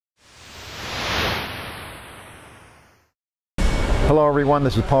Hello everyone,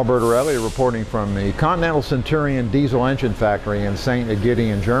 this is Paul Bertorelli reporting from the Continental Centurion diesel engine factory in St.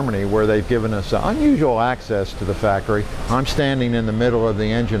 Egidien, Germany, where they've given us unusual access to the factory. I'm standing in the middle of the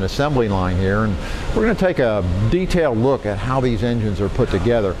engine assembly line here, and we're going to take a detailed look at how these engines are put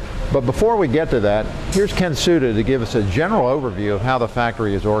together. But before we get to that, here's Ken Suda to give us a general overview of how the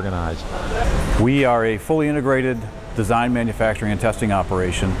factory is organized. We are a fully integrated design, manufacturing, and testing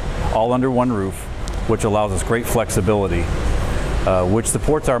operation, all under one roof, which allows us great flexibility. Which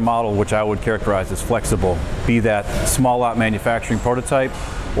supports our model, which I would characterize as flexible, be that small lot manufacturing prototype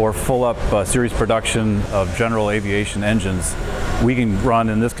or full up series production of general aviation engines. We can run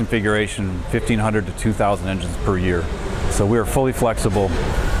in this configuration 1,500 to 2,000 engines per year. So we are fully flexible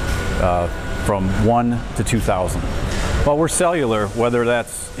from 1 to 2,000. Well, we're cellular, whether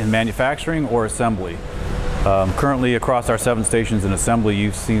that's in manufacturing or assembly. Currently across our 7 stations in assembly,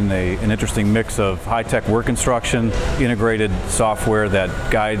 you've seen an interesting mix of high-tech work instruction, integrated software that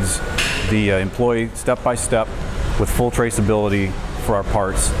guides the employee step by step with full traceability for our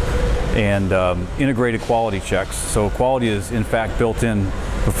parts, and integrated quality checks. So quality is in fact built in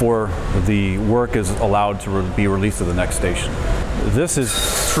before the work is allowed to be released to the next station. This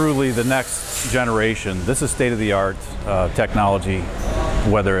is truly the next generation. This is state-of-the-art technology,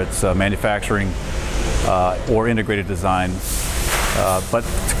 whether it's manufacturing or integrated design. But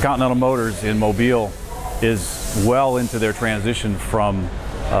Continental Motors in Mobile is well into their transition from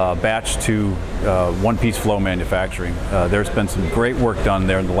batch to one-piece flow manufacturing. There's been some great work done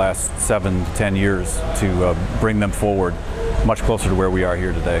there in the last 7 to 10 years to bring them forward much closer to where we are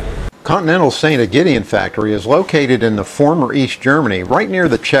here today. Continental's St. Egidien factory is located in the former East Germany, right near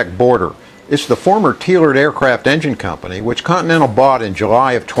the Czech border. It's the former Thielert aircraft engine company, which Continental bought in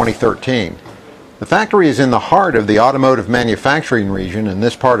July of 2013. The factory is in the heart of the automotive manufacturing region in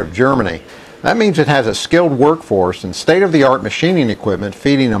this part of Germany. That means it has a skilled workforce and state-of-the-art machining equipment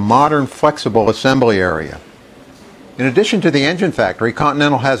feeding a modern, flexible assembly area. In addition to the engine factory,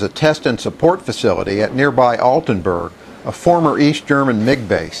 Continental has a test and support facility at nearby Altenburg, a former East German MiG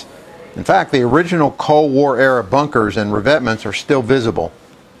base. In fact, the original Cold War-era bunkers and revetments are still visible.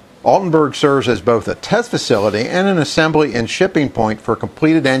 Altenburg serves as both a test facility and an assembly and shipping point for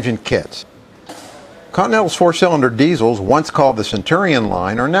completed engine kits. Continental's 4-cylinder diesels, once called the Centurion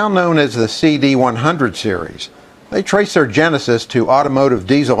line, are now known as the CD100 series. They trace their genesis to automotive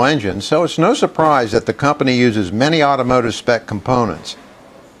diesel engines, so it's no surprise that the company uses many automotive spec components.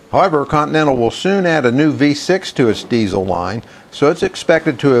 However, Continental will soon add a new V6 to its diesel line, so it's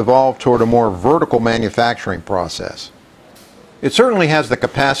expected to evolve toward a more vertical manufacturing process. It certainly has the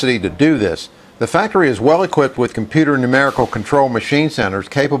capacity to do this. The factory is well equipped with computer numerical control machine centers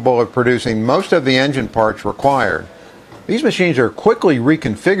capable of producing most of the engine parts required. These machines are quickly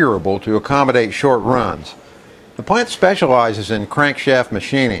reconfigurable to accommodate short runs. The plant specializes in crankshaft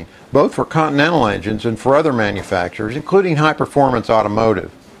machining, both for Continental engines and for other manufacturers, including high-performance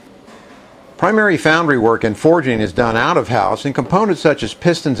automotive. Primary foundry work and forging is done out of house, and components such as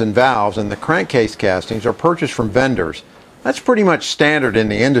pistons and valves and the crankcase castings are purchased from vendors. That's pretty much standard in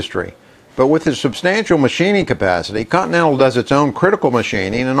the industry. But with its substantial machining capacity, Continental does its own critical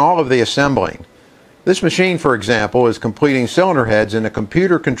machining and all of the assembling. This machine, for example, is completing cylinder heads in a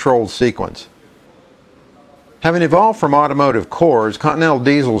computer-controlled sequence. Having evolved from automotive cores, Continental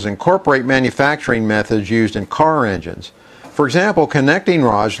diesels incorporate manufacturing methods used in car engines. For example, connecting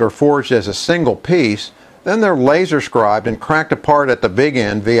rods are forged as a single piece, then they're laser scribed and cracked apart at the big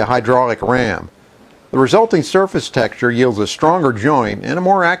end via hydraulic ram. The resulting surface texture yields a stronger joint and a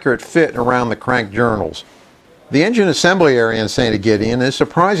more accurate fit around the crank journals. The engine assembly area in St. Egidien is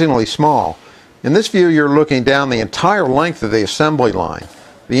surprisingly small. In this view, you're looking down the entire length of the assembly line.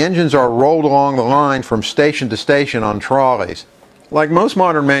 The engines are rolled along the line from station to station on trolleys. Like most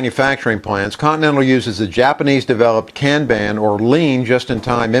modern manufacturing plants, Continental uses the Japanese-developed Kanban or lean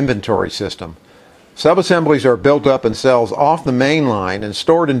just-in-time inventory system. Subassemblies are built up in cells off the main line and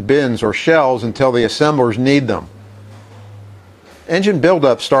stored in bins or shelves until the assemblers need them. Engine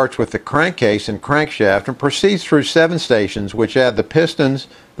buildup starts with the crankcase and crankshaft and proceeds through 7 stations, which add the pistons,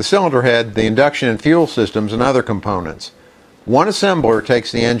 the cylinder head, the induction and fuel systems, and other components. One assembler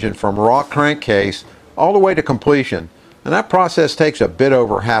takes the engine from raw crankcase all the way to completion, and that process takes a bit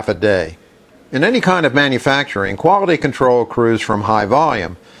over half a day. In any kind of manufacturing, quality control accrues from high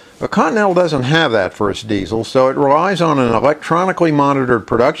volume. But Continental doesn't have that for its diesel, so it relies on an electronically monitored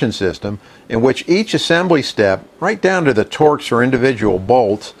production system in which each assembly step, right down to the torques or individual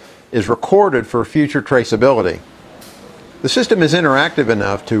bolts, is recorded for future traceability. The system is interactive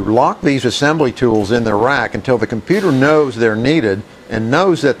enough to lock these assembly tools in their rack until the computer knows they're needed and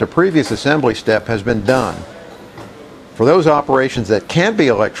knows that the previous assembly step has been done. For those operations that can't be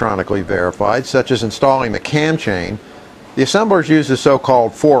electronically verified, such as installing the cam chain, the assemblers use the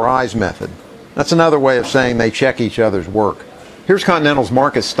so-called 4 eyes method. That's another way of saying they check each other's work. Here's Continental's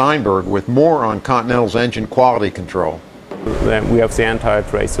Marcus Steinberg with more on Continental's engine quality control. We have the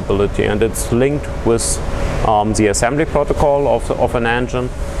anti-traceability, and it's linked with the assembly protocol of an engine.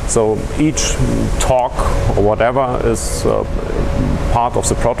 So each torque or whatever is part of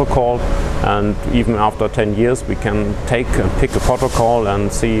the protocol, and even after 10 years we can pick a protocol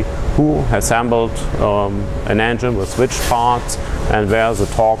and see who assembled an engine with which parts and where the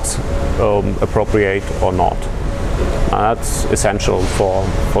torques appropriate or not. That's essential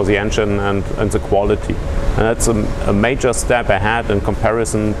for the engine and the quality. And that's a major step ahead in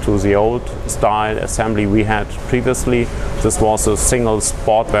comparison to the old style assembly we had previously. This was a single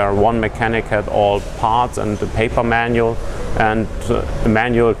spot where one mechanic had all parts and a paper manual and a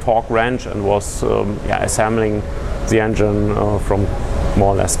manual torque wrench, and was assembling the engine from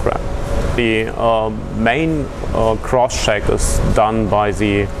more or less scratch. The main cross-check is done by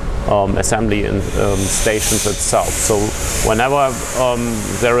the assembly stations itself. So whenever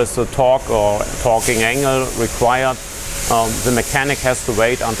there is a torque or torquing angle required, the mechanic has to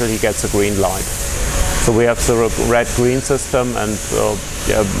wait until he gets a green light. So we have the red-green system, and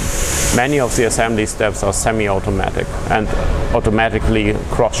many of the assembly steps are semi-automatic and automatically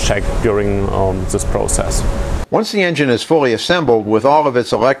cross-checked during this process. Once the engine is fully assembled with all of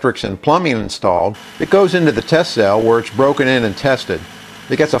its electrics and plumbing installed, it goes into the test cell where it's broken in and tested.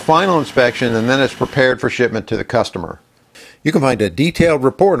 It gets a final inspection, and then it's prepared for shipment to the customer. You can find a detailed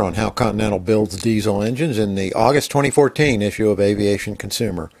report on how Continental builds diesel engines in the August 2014 issue of Aviation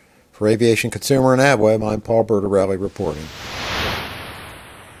Consumer. For Aviation Consumer and AVweb, I'm Paul Bertorelli reporting.